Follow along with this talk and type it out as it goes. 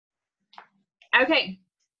Okay,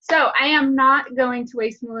 so I am not going to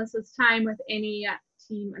waste Melissa's time with any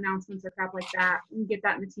team announcements or crap like that. We get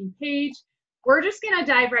that in the team page. We're just going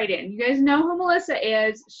to dive right in. You guys know who Melissa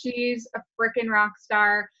is. She's a freaking rock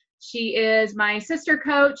star. She is my sister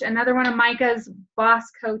coach, another one of Micah's boss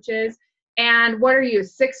coaches. And what are you,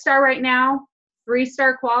 6-star right now?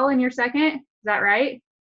 3-star qual in your second? Is that right?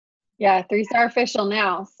 Yeah, 3-star official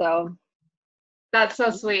now. So that's so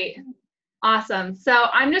sweet. Awesome. So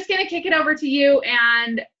I'm just going to kick it over to you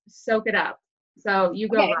and soak it up. So you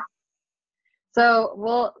go. Okay. So,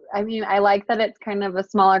 well, I mean, I like that it's kind of a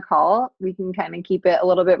smaller call. We can kind of keep it a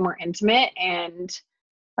little bit more intimate. And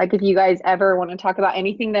like, if you guys ever want to talk about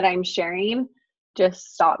anything that I'm sharing,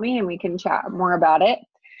 just stop me and we can chat more about it.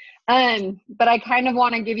 But I kind of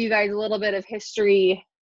want to give you guys a little bit of history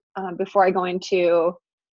before I go into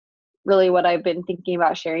really what I've been thinking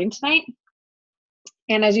about sharing tonight.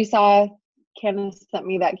 And as you saw, Candace sent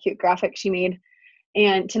me that cute graphic she made.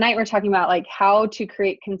 And tonight we're talking about like how to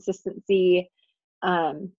create consistency,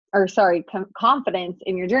 confidence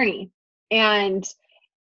in your journey. And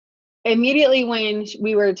immediately when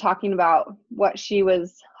we were talking about what she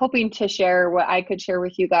was hoping to share, what I could share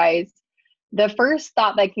with you guys, the first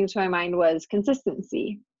thought that came to my mind was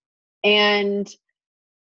consistency. And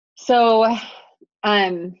so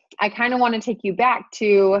I kind of want to take you back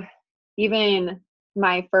to even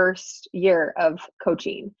my first year of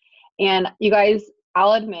coaching. And you guys,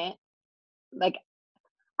 I'll admit, like,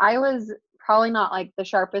 I was probably not like the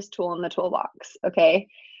sharpest tool in the toolbox. Okay.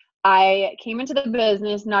 I came into the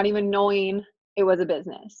business not even knowing it was a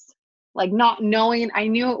business. Like, not knowing, I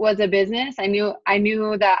knew it was a business. I knew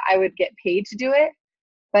that I would get paid to do it,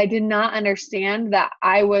 but I did not understand that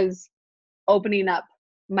I was opening up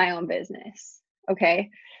my own business. Okay.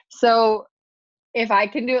 So if I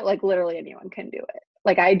can do it, like, literally anyone can do it.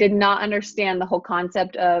 Like, I did not understand the whole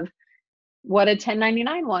concept of what a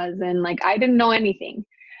 1099 was. And like, I didn't know anything,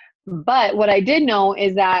 but what I did know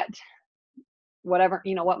is that whatever,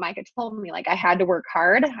 what Micah told me, like, I had to work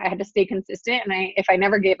hard. I had to stay consistent. And if I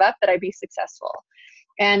never gave up, that I'd be successful.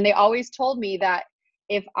 And they always told me that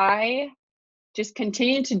if I just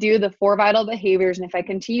continue to do the 4 vital behaviors, and if I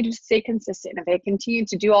continue to stay consistent, if I continue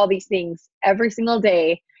to do all these things every single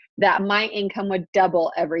day, that my income would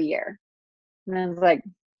double every year. And I was like,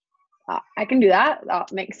 I can do that.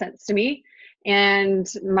 That makes sense to me. And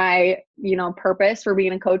my, purpose for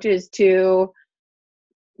being a coach is to,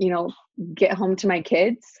 get home to my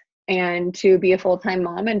kids and to be a full-time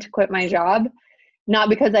mom and to quit my job, not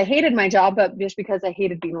because I hated my job, but just because I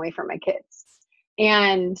hated being away from my kids.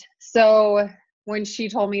 And so when she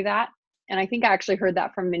told me that, and I think I actually heard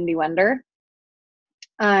that from Mindy Wender,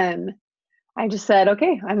 I just said,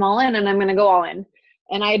 okay, I'm all in and I'm going to go all in.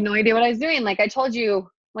 And I had no idea what I was doing. Like I told you,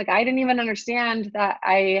 like, I didn't even understand that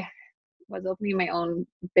I was opening my own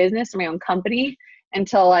business, my own company,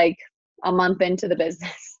 until like a month into the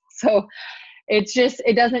business. So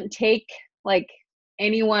it doesn't take like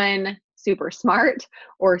anyone super smart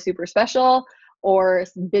or super special or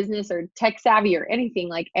business or tech savvy or anything.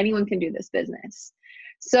 Like, anyone can do this business.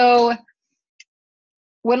 So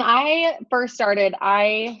when I first started,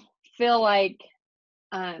 I feel like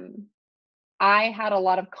I had a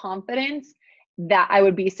lot of confidence that I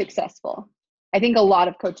would be successful. I think a lot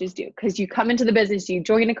of coaches do, because you come into the business, you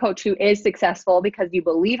join a coach who is successful because you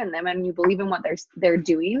believe in them and you believe in what they're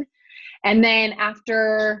doing. And then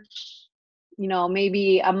after,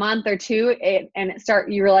 maybe a month or two,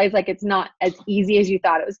 you realize like it's not as easy as you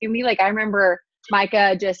thought it was going to be. Like, I remember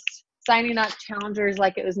Micah just signing up challengers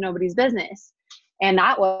like it was nobody's business. And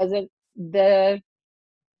that wasn't the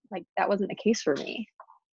case for me.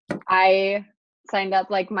 I signed up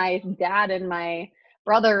like my dad and my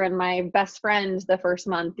brother and my best friend the first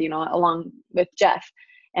month, along with Jeff.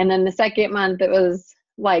 And then the second month, it was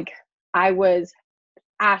like I was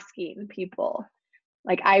asking people.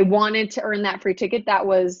 Like, I wanted to earn that free ticket. That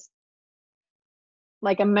was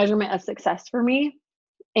like a measurement of success for me.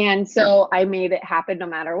 And so I made it happen no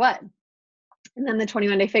matter what. And then the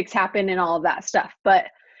 21-day fix happened and all of that stuff. But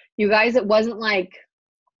you guys, it wasn't like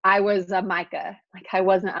I was a Micah. Like, I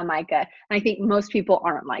wasn't a Micah. And I think most people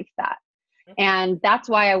aren't like that. And that's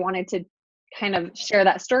why I wanted to kind of share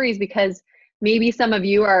that story, is because maybe some of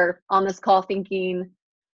you are on this call thinking,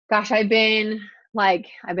 gosh, I've been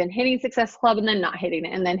hitting Success Club and then not hitting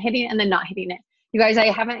it, and then hitting it and then not hitting it. You guys, I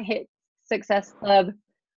haven't hit Success Club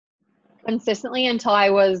consistently until I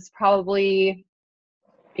was probably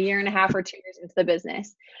a year and a half or 2 years into the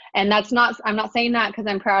business. And I'm not saying that because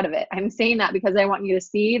I'm proud of it. I'm saying that because I want you to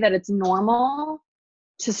see that it's normal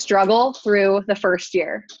to struggle through the first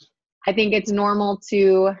year. I think it's normal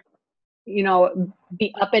to,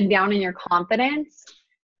 be up and down in your confidence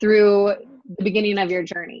through the beginning of your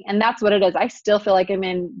journey. And that's what it is. I still feel like I'm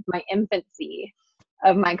in my infancy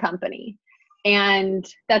of my company. And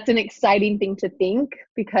that's an exciting thing to think,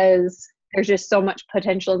 because there's just so much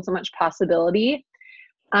potential and so much possibility.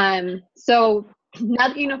 So now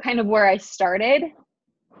that you know kind of where I started,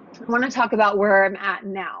 I want to talk about where I'm at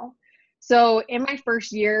now. So in my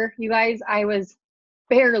first year, you guys, I was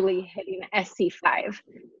barely hitting SC5.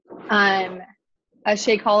 A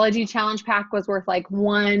Shakeology challenge pack was worth like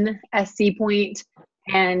 1 SC point,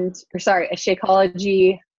 a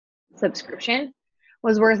Shakeology subscription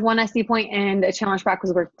was worth 1 SC point, and a challenge pack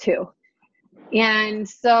was worth 2. And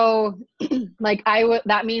so like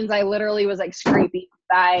that means I literally was like scraping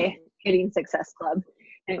by hitting Success Club,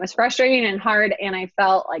 and it was frustrating and hard, and I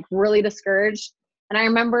felt like really discouraged. And I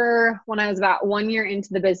remember when I was about 1 year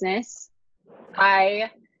into the business,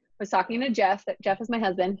 I was talking to Jeff. Jeff is my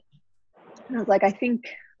husband. And I was like, I think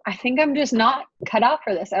I'm just not cut out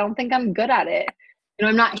for this. I don't think I'm good at it.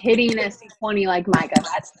 I'm not hitting SC20 like Micah.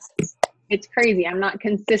 It's crazy. I'm not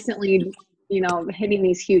consistently, hitting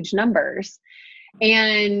these huge numbers.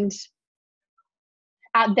 And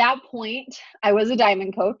at that point, I was a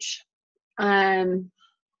diamond coach. I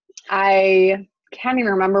can't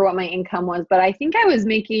even remember what my income was, but I think I was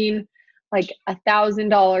making like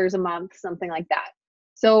 $1,000 a month, something like that.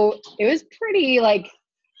 So it was pretty, like,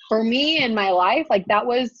 for me in my life, like, that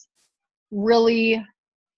was really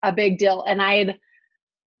a big deal. And I had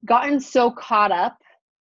gotten so caught up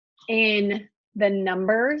in the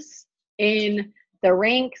numbers, in the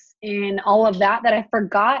ranks, in all of that I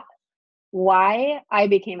forgot why I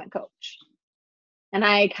became a coach. And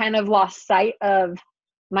I kind of lost sight of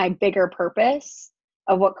my bigger purpose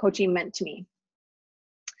of what coaching meant to me.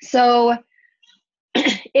 So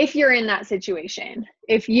if you're in that situation,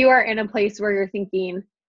 if you are in a place where you're thinking,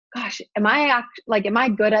 gosh, am I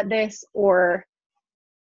good at this, or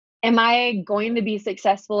am I going to be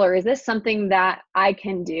successful, or is this something that I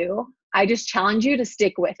can do? I just challenge you to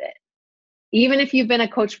stick with it. Even if you've been a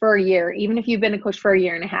coach for a year, even if you've been a coach for a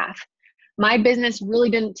year and a half. My business really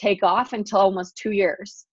didn't take off until almost 2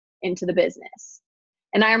 years into the business.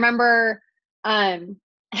 And I remember, I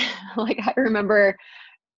remember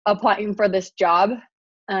applying for this job.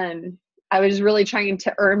 I was really trying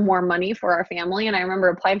to earn more money for our family. And I remember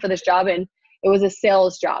applying for this job, and it was a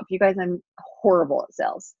sales job. You guys, I'm horrible at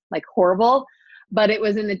sales, like horrible, but it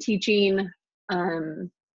was in the teaching, I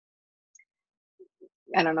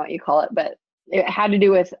don't know what you call it, but it had to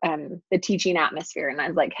do with the teaching atmosphere. And I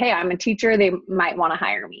was like, hey, I'm a teacher. They might want to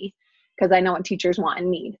hire me because I know what teachers want and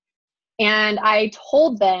need. And I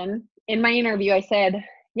told them in my interview, I said,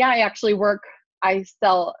 yeah, I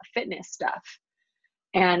sell fitness stuff,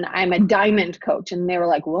 and I'm a diamond coach. And they were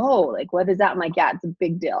like, whoa, like, what is that? I'm like, yeah, it's a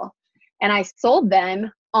big deal. And I sold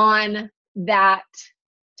them on that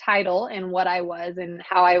title and what I was and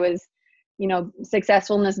how I was,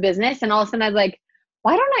 successful in this business. And all of a sudden I was like,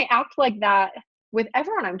 why don't I act like that with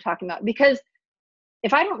everyone I'm talking about? Because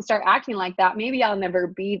if I don't start acting like that, maybe I'll never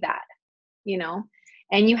be that,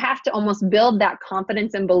 and you have to almost build that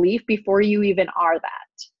confidence and belief before you even are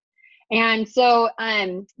that. And so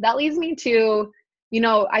that leads me to,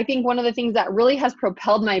 I think one of the things that really has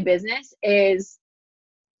propelled my business is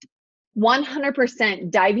 100%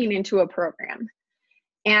 diving into a program.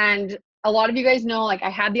 And a lot of you guys know, like, I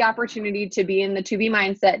had the opportunity to be in the 2B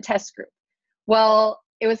Mindset test group. Well,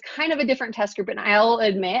 it was kind of a different test group, and I'll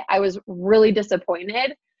admit I was really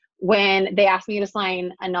disappointed when they asked me to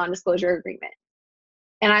sign a non-disclosure agreement.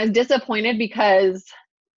 And I was disappointed because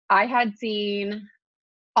I had seen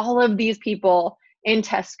all of these people in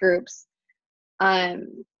test groups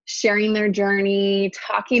sharing their journey,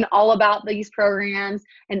 talking all about these programs,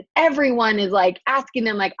 and everyone is like asking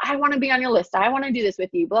them, like, I want to be on your list. I want to do this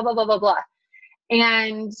with you, blah, blah, blah, blah, blah.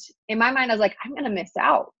 And in my mind, I was like, I'm going to miss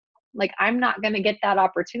out. Like, I'm not going to get that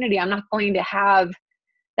opportunity. I'm not going to have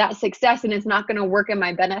that success, and it's not going to work in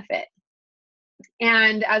my benefit.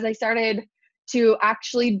 And as I started to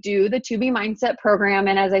actually do the 2B Mindset program,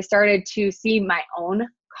 and as I started to see my own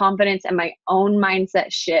confidence and my own mindset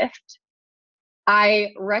shift,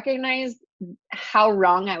 I recognized how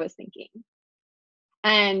wrong I was thinking.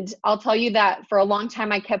 And I'll tell you that for a long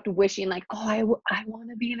time, I kept wishing, like, oh, I want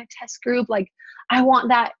to be in a test group. Like, I want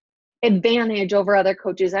that advantage over other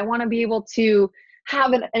coaches. I want to be able to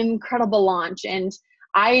have an incredible launch. And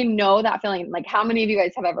I know that feeling. Like, how many of you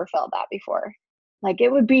guys have ever felt that before? Like,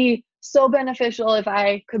 it would be so beneficial if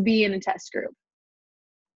I could be in a test group.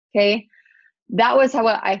 Okay. That was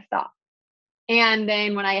what I thought. And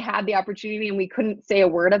then when I had the opportunity and we couldn't say a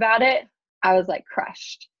word about it, I was like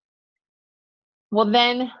crushed. Well,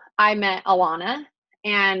 then I met Alana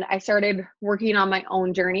and I started working on my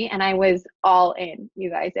own journey, and I was all in, you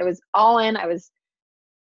guys. It was all in. I was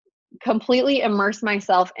completely immersed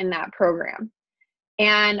myself in that program.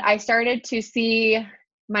 And I started to see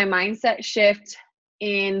my mindset shift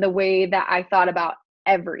in the way that I thought about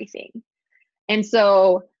everything. And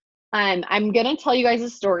so I'm going to tell you guys a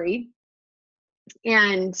story,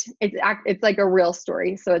 and it's like a real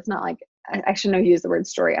story. So it's not like, I shouldn't have used the word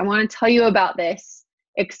story. I want to tell you about this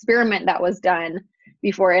experiment that was done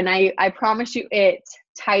before. And I promise you it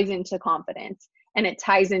ties into confidence and it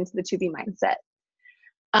ties into the to be mindset.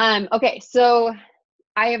 Okay, so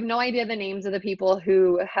I have no idea the names of the people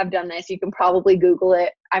who have done this. You can probably Google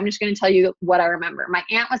it. I'm just going to tell you what I remember. My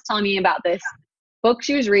aunt was telling me about this book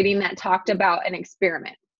she was reading that talked about an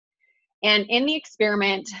experiment. And in the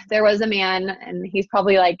experiment, there was a man, and he's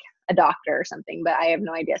probably like a doctor or something, but I have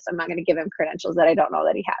no idea. So I'm not going to give him credentials that I don't know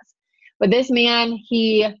that he has. But this man,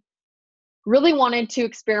 he really wanted to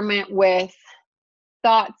experiment with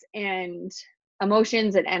thoughts and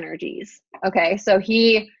emotions and energies. Okay, so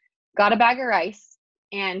he got a bag of rice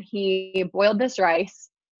and he boiled this rice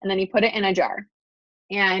and then he put it in a jar.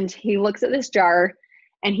 And he looks at this jar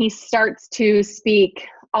and he starts to speak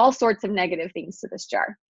all sorts of negative things to this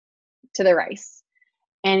jar, to the rice.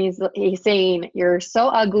 And he's saying, you're so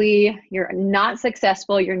ugly, you're not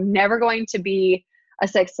successful, you're never going to be a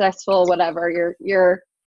successful whatever,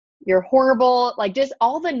 you're horrible, like just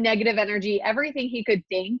all the negative energy, everything he could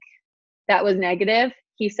think that was negative,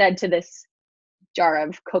 he said to this jar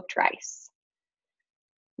of cooked rice.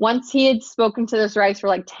 Once he had spoken to this rice for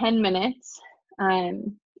like 10 minutes,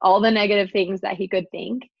 all the negative things that he could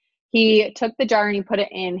think, he took the jar and he put it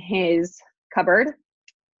in his cupboard,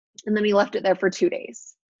 and then he left it there for 2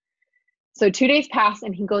 days. So 2 days pass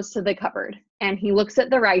and he goes to the cupboard and he looks at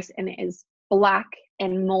the rice and it is black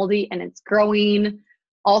and moldy and it's growing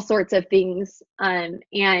all sorts of things. And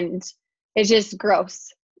it's just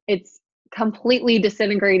gross. It's completely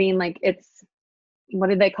disintegrating. Like it's, what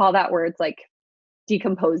did they call that word? It's like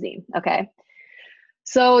decomposing. Okay.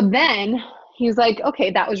 So then he's like,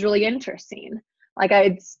 okay, that was really interesting. Like I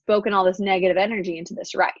had spoken all this negative energy into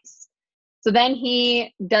this rice. So then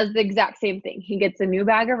he does the exact same thing. He gets a new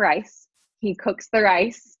bag of rice, he cooks the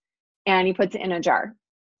rice, and he puts it in a jar.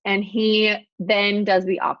 And he then does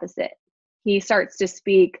the opposite. He starts to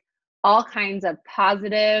speak all kinds of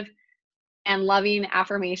positive and loving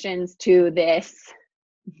affirmations to this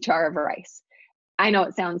jar of rice. I know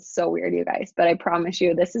it sounds so weird, you guys, but I promise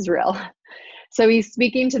you this is real. So he's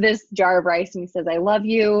speaking to this jar of rice and he says, I love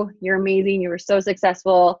you. You're amazing. You were so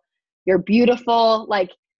successful. You're beautiful. Like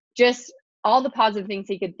just all the positive things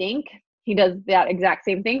he could think. He does that exact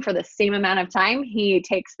same thing for the same amount of time. He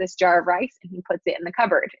takes this jar of rice and he puts it in the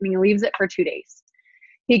cupboard and he leaves it for 2 days.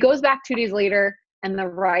 He goes back 2 days later and the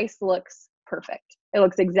rice looks perfect. It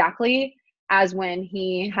looks exactly as when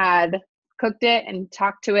he had cooked it and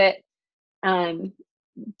talked to it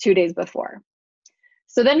 2 days before.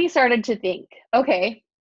 So then he started to think, okay,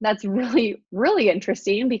 that's really, really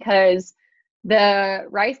interesting because the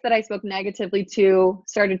rice that I spoke negatively to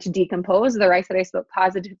started to decompose. The rice that I spoke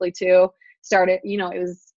positively to started, it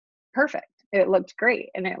was perfect. It looked great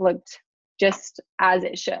and it looked just as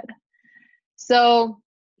it should. So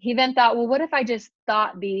he then thought, well, what if I just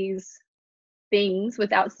thought these things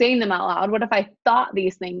without saying them out loud? What if I thought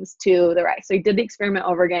these things to the rice? So he did the experiment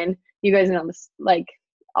over again. You guys know this, like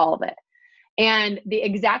all of it. And the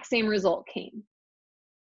exact same result came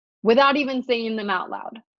without even saying them out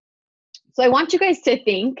loud. So I want you guys to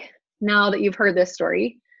think, now that you've heard this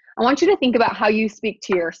story, I want you to think about how you speak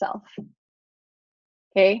to yourself.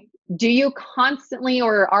 Okay. Do you constantly,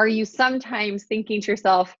 or are you sometimes thinking to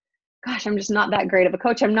yourself, gosh, I'm just not that great of a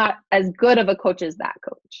coach. I'm not as good of a coach as that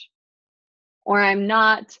coach. Or I'm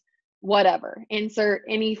not whatever. Insert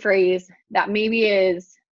any phrase that maybe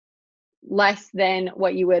is less than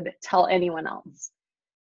what you would tell anyone else.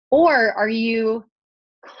 Or are you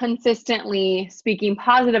consistently speaking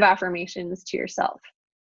positive affirmations to yourself,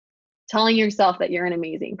 telling yourself that you're an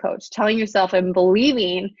amazing coach, telling yourself and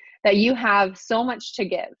believing that you have so much to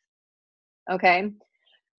give? Okay.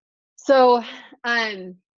 So,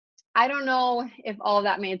 I don't know if all of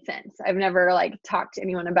that made sense. I've never talked to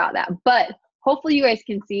anyone about that, but hopefully you guys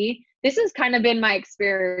can see this has kind of been my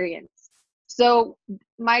experience. So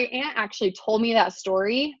my aunt actually told me that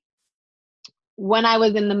story when I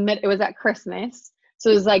was in the mid, it was at Christmas. So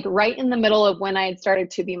it was right in the middle of when I had started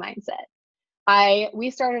To Be Mindset. We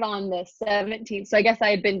started on the 17th. So I guess I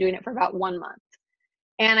had been doing it for about 1 month.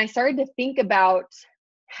 And I started to think about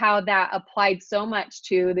how that applied so much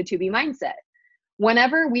to the To Be Mindset.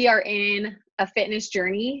 Whenever we are in a fitness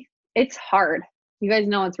journey, it's hard. You guys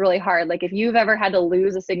know it's really hard. Like if you've ever had to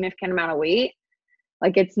lose a significant amount of weight,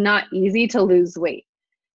 like it's not easy to lose weight.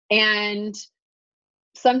 And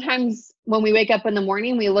sometimes when we wake up in the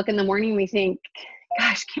morning, we look in the morning, we think,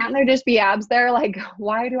 gosh, can't there just be abs there? Like,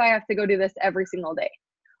 why do I have to go do this every single day?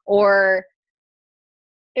 Or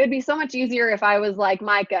it would be so much easier if I was like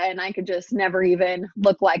Micah and I could just never even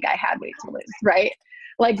look like I had weight to lose, right?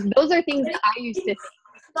 Like those are things that I used to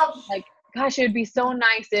think, like, gosh, it would be so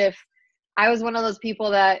nice if I was one of those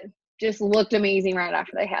people that just looked amazing right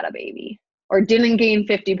after they had a baby or didn't gain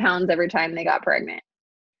 50 pounds every time they got pregnant.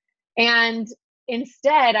 And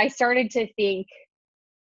instead, I started to think,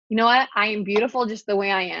 you know what? I am beautiful just the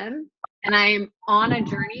way I am. And I am on a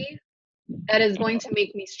journey that is going to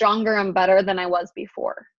make me stronger and better than I was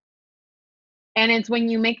before. And it's when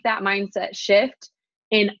you make that mindset shift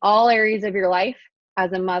in all areas of your life,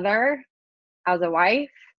 as a mother, as a wife,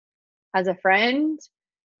 as a friend,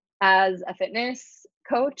 as a fitness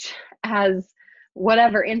coach, as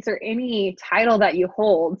whatever, insert any title that you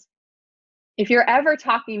hold. If you're ever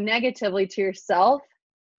talking negatively to yourself,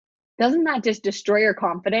 doesn't that just destroy your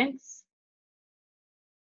confidence?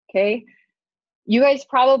 Okay. You guys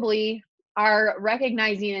probably are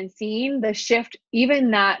recognizing and seeing the shift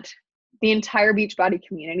even that the entire Beachbody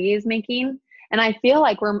community is making. And I feel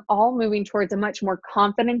like we're all moving towards a much more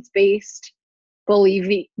confidence-based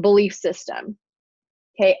belief system.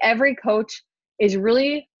 Okay. Every coach is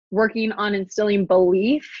really working on instilling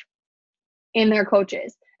belief in their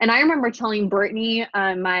coaches. And I remember telling Brittany,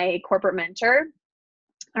 my corporate mentor,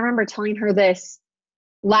 I remember telling her this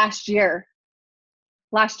last year.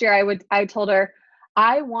 Last year, I told her,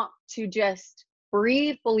 I want to just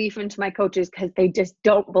breathe belief into my coaches because they just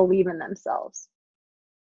don't believe in themselves.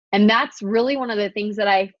 And that's really one of the things that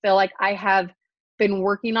I feel like I have been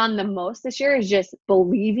working on the most this year is just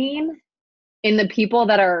believing in the people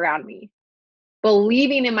that are around me,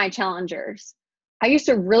 believing in my challengers. I used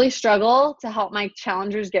to really struggle to help my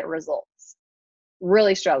challengers get results,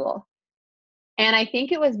 really struggle. And I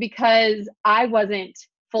think it was because I wasn't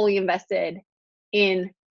fully invested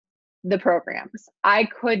in the programs. I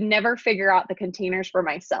could never figure out the containers for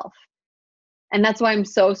myself. And that's why I'm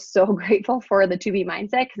so grateful for the 2B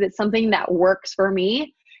mindset, because it's something that works for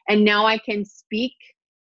me. And now I can speak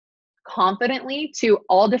confidently to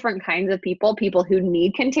all different kinds of people who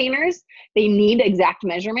need containers, they need exact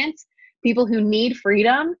measurements, people who need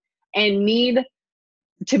freedom and need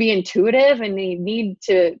to be intuitive, and they need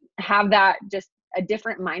to have that just a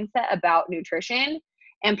different mindset about nutrition,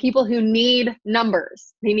 and people who need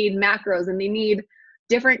numbers, they need macros, and they need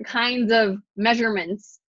different kinds of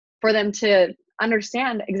measurements for them to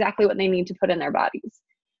understand exactly what they need to put in their bodies.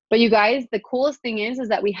 But you guys, the coolest thing is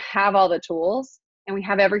that we have all the tools and we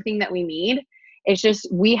have everything that we need. It's just,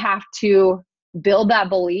 we have to build that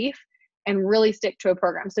belief and really stick to a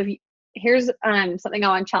program. So here's something I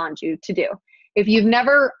want to challenge you to do. If you've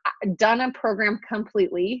never done a program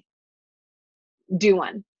completely, do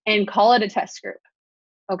one and call it a test group.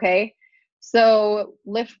 Okay. So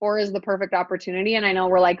Lift 4 is the perfect opportunity. And I know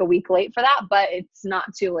we're like a week late for that, but it's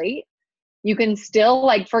not too late. You can still,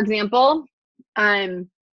 like, for example,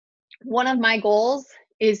 one of my goals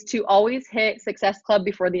is to always hit Success Club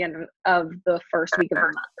before the end of the first week of the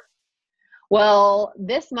month. Well,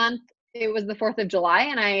 this month it was the 4th of July,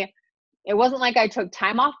 and it wasn't like I took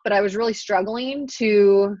time off, but I was really struggling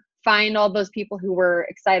to find all those people who were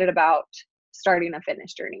excited about starting a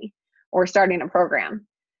fitness journey or starting a program.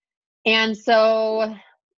 And so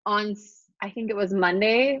on, I think it was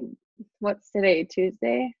Monday, what's today,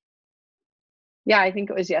 Tuesday? Yeah, I think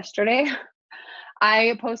it was yesterday.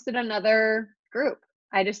 I posted another group.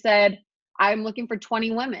 I just said, I'm looking for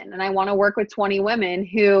 20 women, and I want to work with 20 women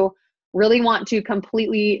who really want to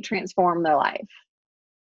completely transform their life.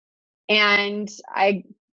 And I,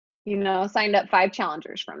 signed up 5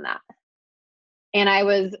 challengers from that. And I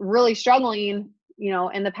was really struggling,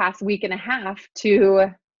 in the past week and a half to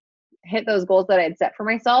hit those goals that I had set for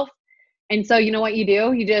myself. And so, you know what you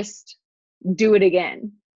do? You just do it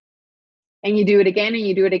again. And you do it again, and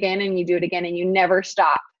you do it again, and you do it again, and you never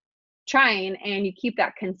stop trying, and you keep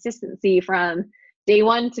that consistency from day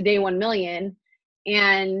 1 to day 1 million.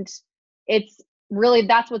 And it's really,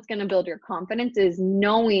 that's what's going to build your confidence, is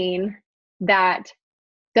knowing that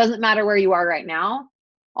doesn't matter where you are right now.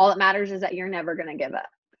 All that matters is that you're never going to give up.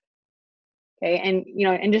 Okay. And,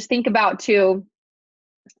 and just think about too,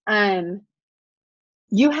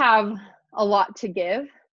 you have a lot to give.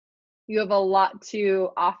 You have a lot to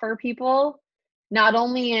offer people, not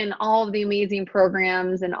only in all of the amazing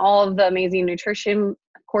programs and all of the amazing nutrition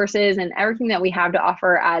courses and everything that we have to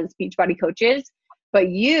offer as Beachbody coaches, but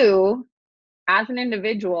you as an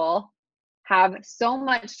individual have so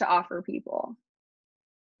much to offer people.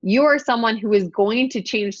 You are someone who is going to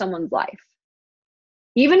change someone's life.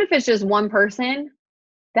 Even if it's just one person,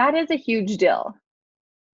 that is a huge deal.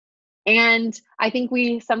 And I think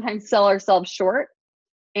we sometimes sell ourselves short,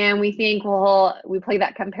 and we think, well, we play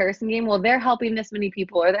that comparison game. Well, they're helping this many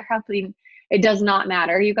people, or they're helping. It does not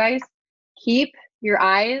matter, you guys. Keep your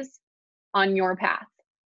eyes on your path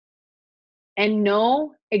and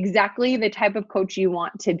know exactly the type of coach you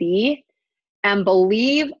want to be, and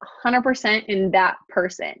believe 100% in that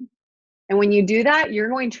person. And when you do that, you're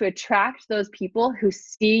going to attract those people who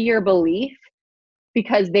see your belief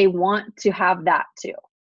because they want to have that too.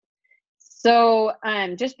 So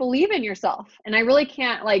just believe in yourself. And I really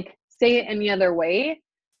can't like say it any other way.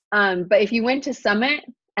 But if you went to Summit,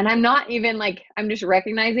 and I'm not even like, I'm just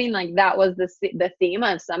recognizing like that was the theme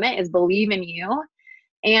of Summit is believe in you.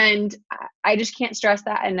 And I just can't stress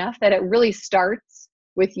that enough, that it really starts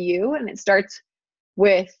with you, and it starts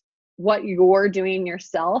with what you're doing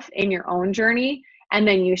yourself in your own journey, and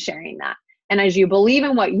then you sharing that. And as you believe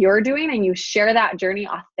in what you're doing and you share that journey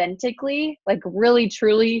authentically, like really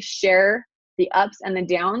truly share the ups and the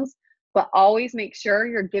downs, but always make sure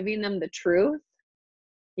you're giving them the truth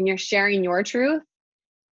and you're sharing your truth,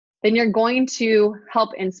 then you're going to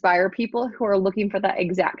help inspire people who are looking for that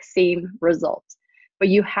exact same result. But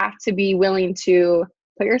you have to be willing to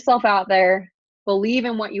put yourself out there, believe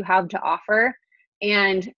in what you have to offer,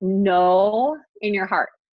 and know in your heart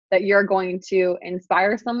that you're going to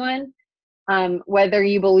inspire someone, whether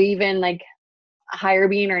you believe in like a higher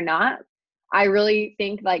being or not. I really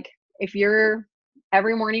think like if you're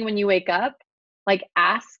every morning when you wake up, like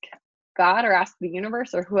ask God or ask the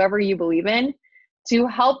universe or whoever you believe in to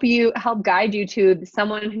help guide you to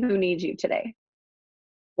someone who needs you today.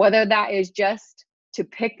 Whether that is just to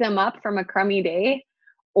pick them up from a crummy day,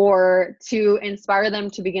 or to inspire them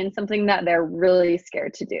to begin something that they're really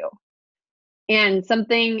scared to do. And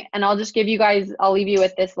I'll just give you guys, I'll leave you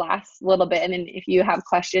with this last little bit. And then if you have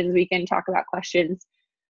questions, we can talk about questions.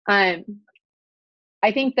 I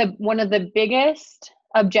think one of the biggest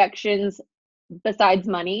objections besides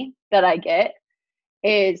money that I get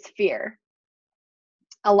is fear.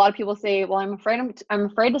 A lot of people say, well, I'm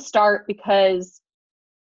afraid to start because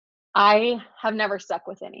I have never stuck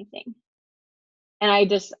with anything. And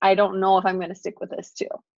I don't know if I'm going to stick with this too.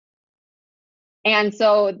 And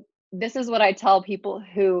so this is what I tell people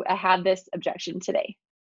who had this objection today.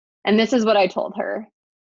 And this is what I told her.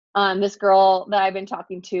 This girl that I've been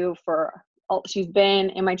talking to she's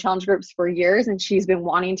been in my challenge groups for years, and she's been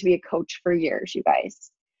wanting to be a coach for years, you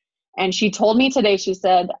guys. And she told me today, she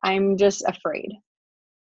said, I'm just afraid.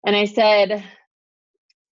 And I said,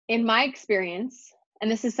 in my experience,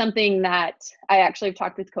 and this is something that I actually have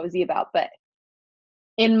talked with Cozy about, but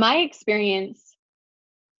in my experience,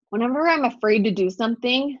 whenever I'm afraid to do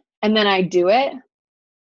something and then I do it,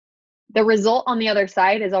 the result on the other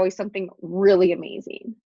side is always something really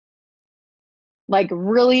amazing, like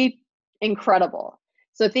really incredible.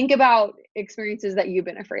 So think about experiences that you've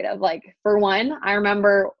been afraid of. Like for one, I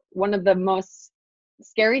remember one of the most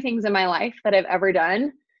scary things in my life that I've ever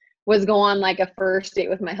done was go on like a first date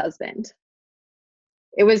with my husband.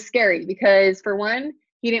 It was scary because for one,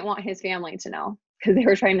 he didn't want his family to know because they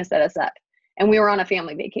were trying to set us up, and we were on a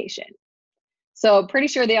family vacation. So pretty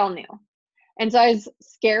sure they all knew. And so I was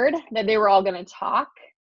scared that they were all going to talk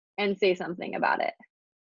and say something about it.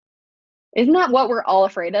 Isn't that what we're all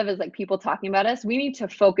afraid of, is like people talking about us? We need to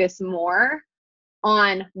focus more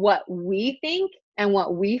on what we think and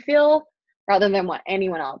what we feel rather than what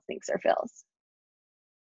anyone else thinks or feels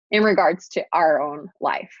in regards to our own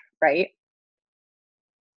life, right?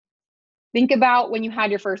 Think about when you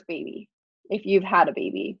had your first baby. If you've had a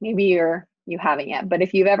baby, maybe you haven't yet, but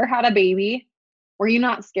if you've ever had a baby, were you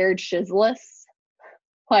not scared shitless?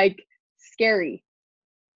 Like scary.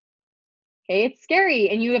 Okay, it's scary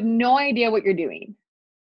and you have no idea what you're doing.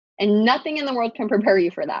 And nothing in the world can prepare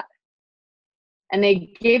you for that. And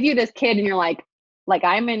they give you this kid and you're like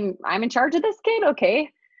I'm in charge of this kid, okay?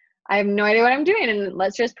 I have no idea what I'm doing, and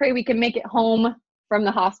let's just pray we can make it home from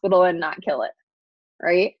the hospital and not kill it,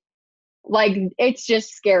 right? Like it's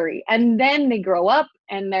just scary. And then they grow up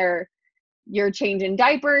and you're changing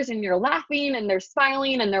diapers and you're laughing and they're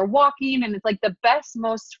smiling and they're walking, and it's like the best,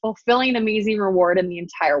 most fulfilling, amazing reward in the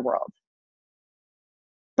entire world.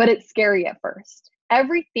 But it's scary at first.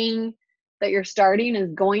 Everything that you're starting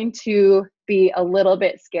is going to be a little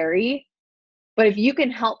bit scary. But if you can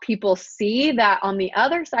help people see that on the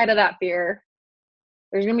other side of that fear,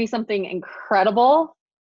 there's going to be something incredible,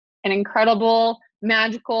 an incredible,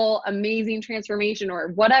 magical, amazing transformation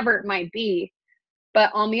or whatever it might be.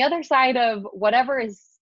 But on the other side of whatever is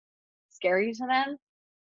scary to them,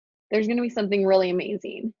 there's going to be something really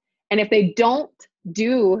amazing. And if they don't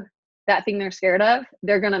do that thing they're scared of,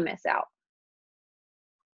 they're going to miss out.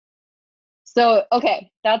 So,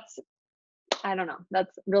 okay, I don't know.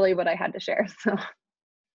 That's really what I had to share. So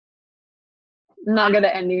I'm not good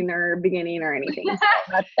at ending or beginning or anything.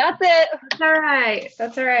 So that's it. That's all right.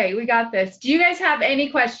 That's all right. We got this. Do you guys have any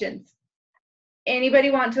questions?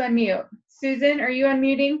 Anybody want to unmute? Susan, are you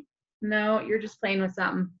unmuting? No, you're just playing with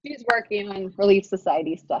something. She's working on Relief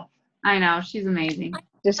Society stuff. I know. She's amazing.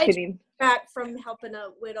 Just kidding. Back from helping a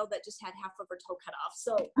widow that just had half of her toe cut off.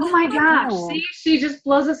 So. Oh my gosh. Oh. See, she just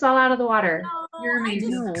blows us all out of the water. No, You're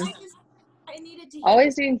amazing. I needed to hear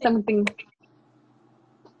Always this. doing something.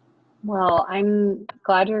 Well, I'm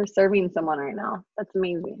glad you're serving someone right now. That's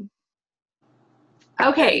amazing.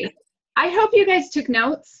 Okay. I hope you guys took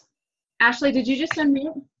notes. Ashley, did you just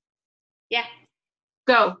unmute? Yeah.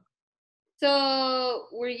 Go. So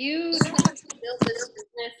were you trying to build this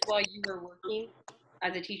business while you were working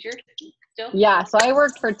as a teacher still? Yeah, so I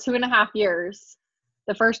worked for 2.5 years.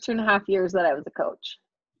 The first 2.5 years that I was a coach.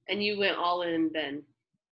 And you went all in then?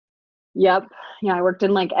 Yep. Yeah, I worked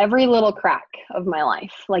in like every little crack of my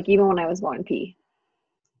life, like even when I was going pee.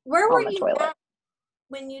 Where on were the you toilet. at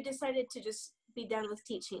when you decided to just be done with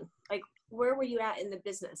teaching? Like, where were you at in the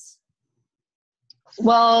business?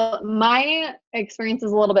 Well, my experience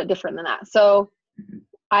is a little bit different than that. So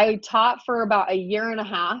I taught for about 1.5 years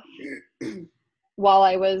while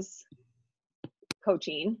I was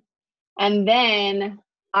coaching. And then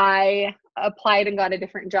I applied and got a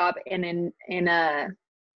different job in a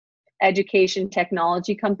education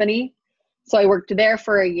technology company. So I worked there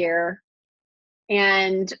for 1 year.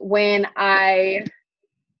 And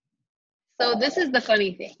so this is the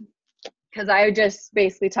funny thing, because I just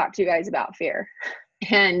basically talked to you guys about fear.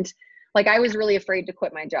 And like, I was really afraid to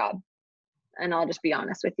quit my job. And I'll just be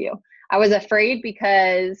honest with you. I was afraid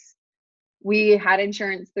because we had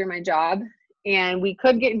insurance through my job, and we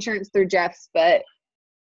could get insurance through Jeff's, but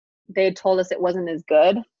they had told us it wasn't as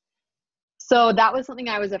good. So that was something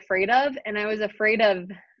I was afraid of. And I was afraid of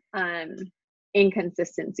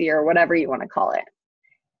inconsistency, or whatever you want to call it.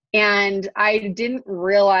 And I didn't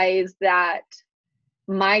realize that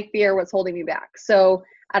my fear was holding me back. So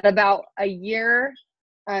at about 1 year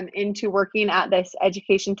into working at this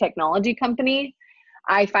education technology company,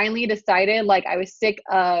 I finally decided, like, I was sick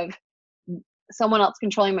of someone else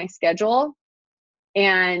controlling my schedule.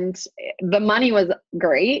 And the money was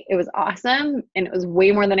great. It was awesome. And it was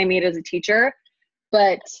way more than I made as a teacher.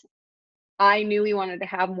 But I knew we wanted to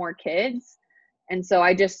have more kids. And so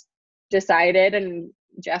I just decided, and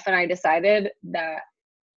Jeff and I decided, that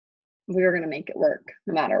we were going to make it work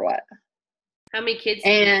no matter what. How many kids?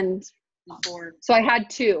 And before? so I had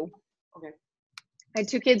 2. Okay. I had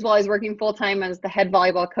 2 kids while I was working full-time as the head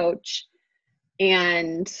volleyball coach,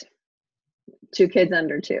 and 2 kids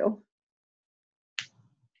under 2.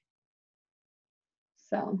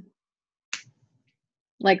 So,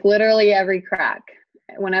 like, literally every crack.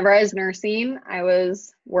 Whenever I was nursing, I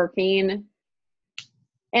was working.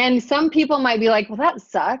 And some people might be like, well, that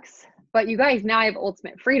sucks. But you guys, now I have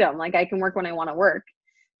ultimate freedom. Like, I can work when I want to work.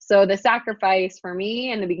 So the sacrifice for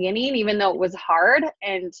me in the beginning, even though it was hard,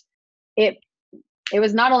 and it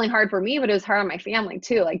was not only hard for me, but it was hard on my family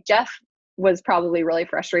too. Like, Jeff was probably really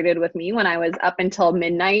frustrated with me when I was up until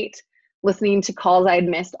midnight listening to calls I'd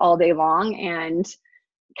missed all day long, and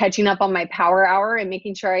catching up on my power hour, and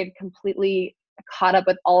making sure I'd completely caught up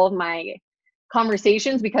with all of my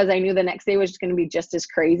conversations, because I knew the next day was going to be just as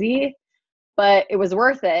crazy. But it was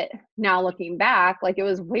worth it. Now looking back, like, it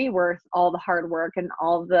was way worth all the hard work and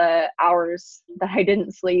all the hours that I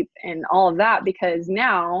didn't sleep and all of that, because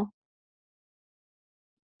now,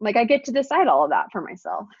 like, I get to decide all of that for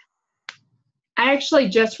myself. I actually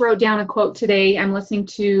just wrote down a quote today. I'm listening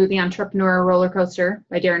to The Entrepreneur Roller Coaster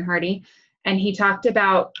by Darren Hardy, and he talked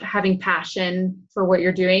about having passion for what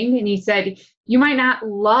you're doing. And he said, you might not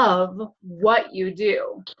love what you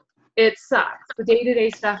do. It sucks. The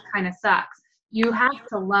day-to-day stuff kind of sucks. You have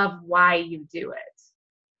to love why you do it.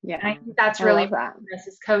 Yeah. And I think that's really important for us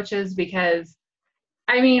as coaches, because,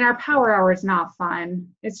 I mean, our power hour is not fun.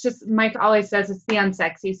 It's just, Mike always says, it's the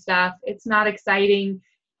unsexy stuff. It's not exciting.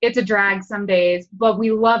 It's a drag some days, but we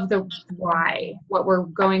love the why, what we're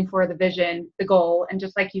going for, the vision, the goal, and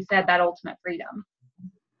just like you said, that ultimate freedom.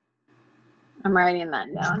 I'm writing that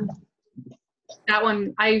down. That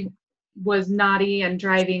one, I was naughty and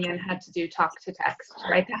driving and had to do talk to text.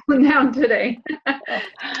 Write that one down today.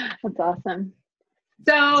 That's awesome.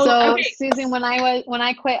 So okay. Susan, when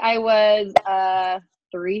I quit, I was a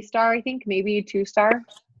 3-star, I think, maybe 2-star.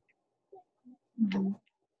 Mm-hmm.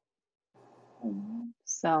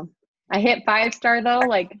 So I hit 5-star though,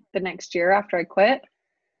 like the next year after I quit.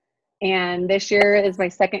 And this year is my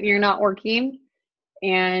second year not working,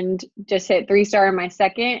 and just hit 3-star in my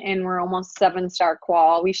second, and we're almost 7-star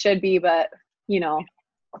qual. We should be, but you know,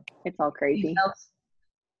 it's all crazy. Details.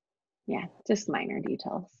 Yeah, just minor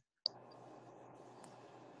details.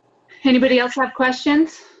 Anybody else have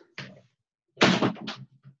questions?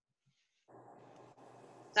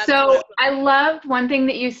 So I loved one thing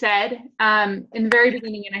that you said in the very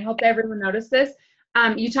beginning, and I hope everyone noticed this.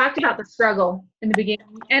 You talked about the struggle in the beginning,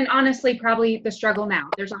 and honestly, probably the struggle now.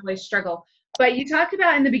 There's always struggle. But you talked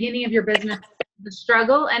about in the beginning of your business, the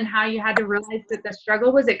struggle and how you had to realize that the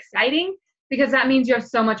struggle was exciting, because that means you have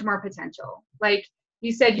so much more potential. Like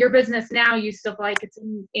you said, your business now, you still feel like it's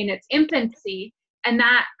in its infancy, and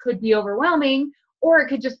that could be overwhelming, or it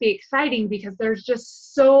could just be exciting because there's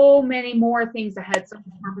just so many more things ahead, so much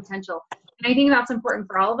more potential. And I think that's important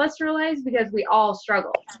for all of us to realize, because we all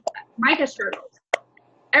struggle. Micah struggles.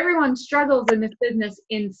 Everyone struggles in this business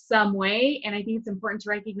in some way, and I think it's important to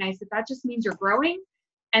recognize that that just means you're growing,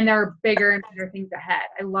 and there are bigger and better things ahead.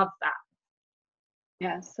 I love that.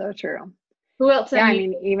 Yeah, so true. Who else? Yeah, I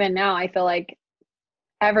mean, even now I feel like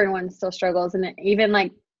everyone still struggles, and even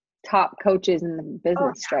like top coaches in the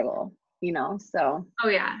business struggle, you know, so. Oh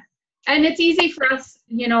yeah. And it's easy for us,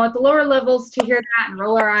 you know, at the lower levels to hear that and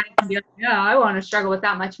roll our eyes and be like, yeah, I want to struggle with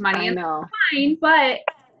that much money. I know. Fine, but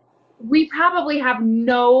we probably have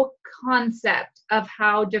no concept of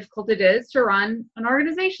how difficult it is to run an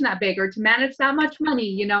organization that big, or to manage that much money,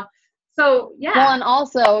 you know. So yeah. Well, and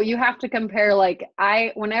also you have to compare, like,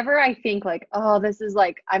 whenever I think like, oh, this is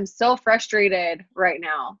like, I'm so frustrated right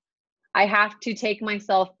now, I have to take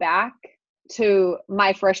myself back to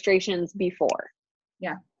my frustrations before.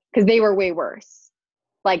 Yeah. Because they were way worse.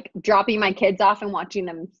 Like dropping my kids off and watching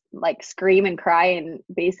them like scream and cry and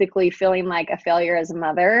basically feeling like a failure as a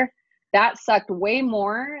mother. That sucked way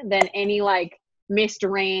more than any like missed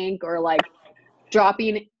rank or like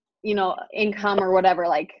dropping, you know, income or whatever.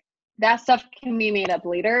 Like that stuff can be made up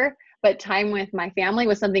later, but time with my family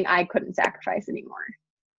was something I couldn't sacrifice anymore.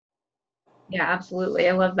 Yeah, absolutely.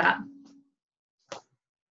 I love that.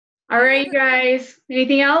 All right, you guys.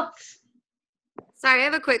 Anything else? Sorry, I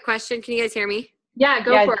have a quick question. Can you guys hear me? Yeah,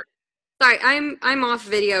 go for it. Sorry, I'm off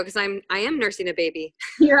video because I am nursing a baby.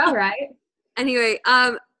 You're all right. Anyway,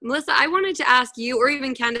 Melissa, I wanted to ask you, or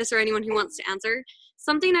even Candace, or anyone who wants to answer,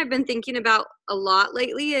 something I've been thinking about a lot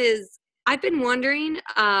lately is I've been wondering,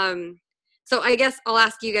 so I guess I'll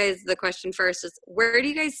ask you guys the question first, is where do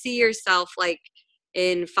you guys see yourself like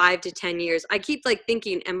in 5 to 10 years? I keep like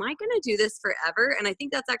thinking, am I going to do this forever? And I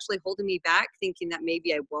think that's actually holding me back, thinking that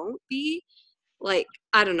maybe I won't be. Like,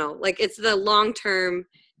 I don't know, like it's the long-term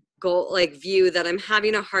goal, like view that I'm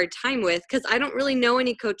having a hard time with, because I don't really know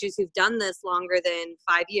any coaches who've done this longer than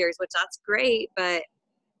 5 years, which that's great, but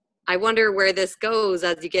I wonder where this goes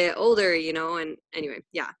as you get older, you know. And anyway,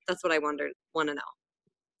 yeah, that's what I want to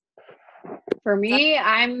know. For me,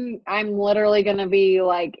 I'm literally gonna be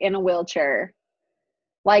like in a wheelchair.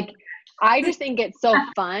 Like I just think it's so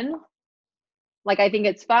fun. Like I think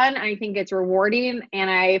it's fun, I think it's rewarding, and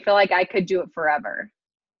I feel like I could do it forever.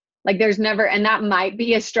 Like there's never, and that might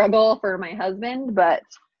be a struggle for my husband, but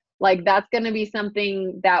like that's going to be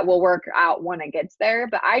something that will work out when it gets there.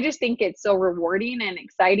 But I just think it's so rewarding and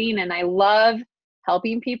exciting, and I love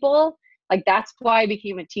helping people. Like that's why I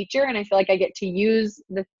became a teacher, and I feel like I get to use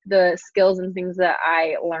the skills and things that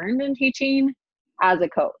I learned in teaching as a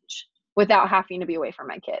coach without having to be away from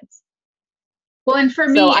my kids. Well, and for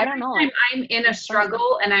me, so, I don't know. I'm in a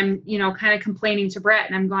struggle and I'm, you know, kind of complaining to Brett,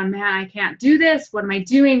 and I'm going, man, I can't do this. What am I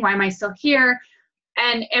doing? Why am I still here?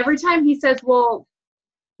 And every time he says, well,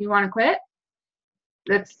 you want to quit?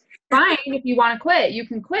 That's fine. If you want to quit, you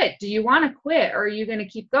can quit. Do you want to quit, or are you going to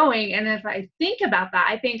keep going? And if I think about that,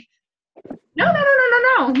 I think, no,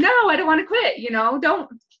 I don't want to quit. You know, don't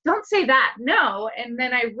say that. No. And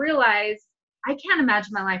then I realize I can't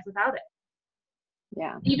imagine my life without it.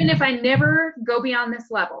 Yeah. Even if I never go beyond this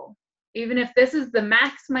level, even if this is the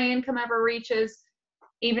max my income ever reaches,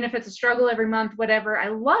 even if it's a struggle every month, whatever, I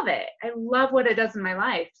love it. I love what it does in my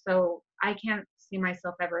life. So I can't see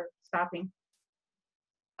myself ever stopping.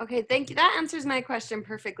 Okay, thank you. That answers my question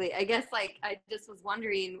perfectly. I guess like I just was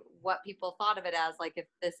wondering what people thought of it as, like if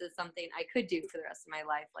this is something I could do for the rest of my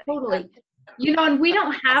life. Like, totally. You know, and we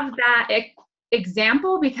don't have that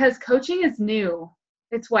example because coaching is new.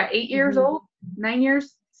 It's what, 8 years old, 9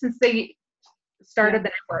 years since they started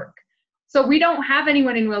the network. So we don't have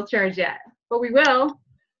anyone in wheelchairs yet, but we will.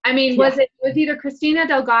 I mean, it was either Christina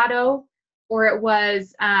Delgado or it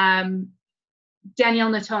was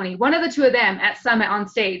Danielle Natoni. One of the two of them at Summit on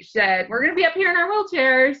stage said, we're going to be up here in our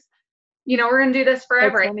wheelchairs. you know, we're going to do this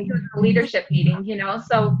forever. That's I funny. think it was a leadership meeting, you know,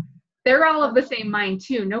 so they're all of the same mind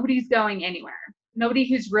too. Nobody's going anywhere. Nobody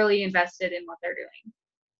who's really invested in what they're doing.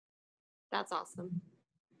 That's awesome.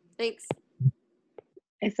 Thanks.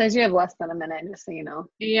 It says you have less than a minute, just so you know.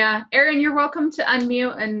 Yeah. Erin, you're welcome to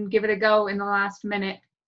unmute and give it a go in the last minute.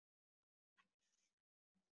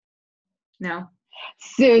 No.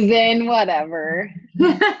 Susan, whatever.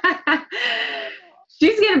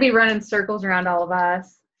 She's going to be running circles around all of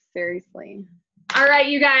us. Seriously. All right,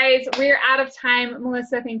 you guys, we're out of time.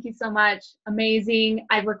 Melissa, thank you so much. Amazing.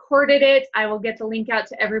 I recorded it. I will get the link out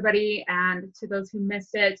to everybody and to those who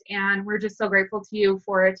missed it. And we're just so grateful to you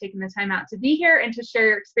for taking the time out to be here and to share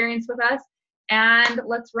your experience with us. And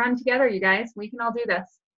let's run together, you guys. We can all do this.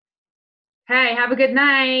 Okay, have a good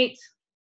night.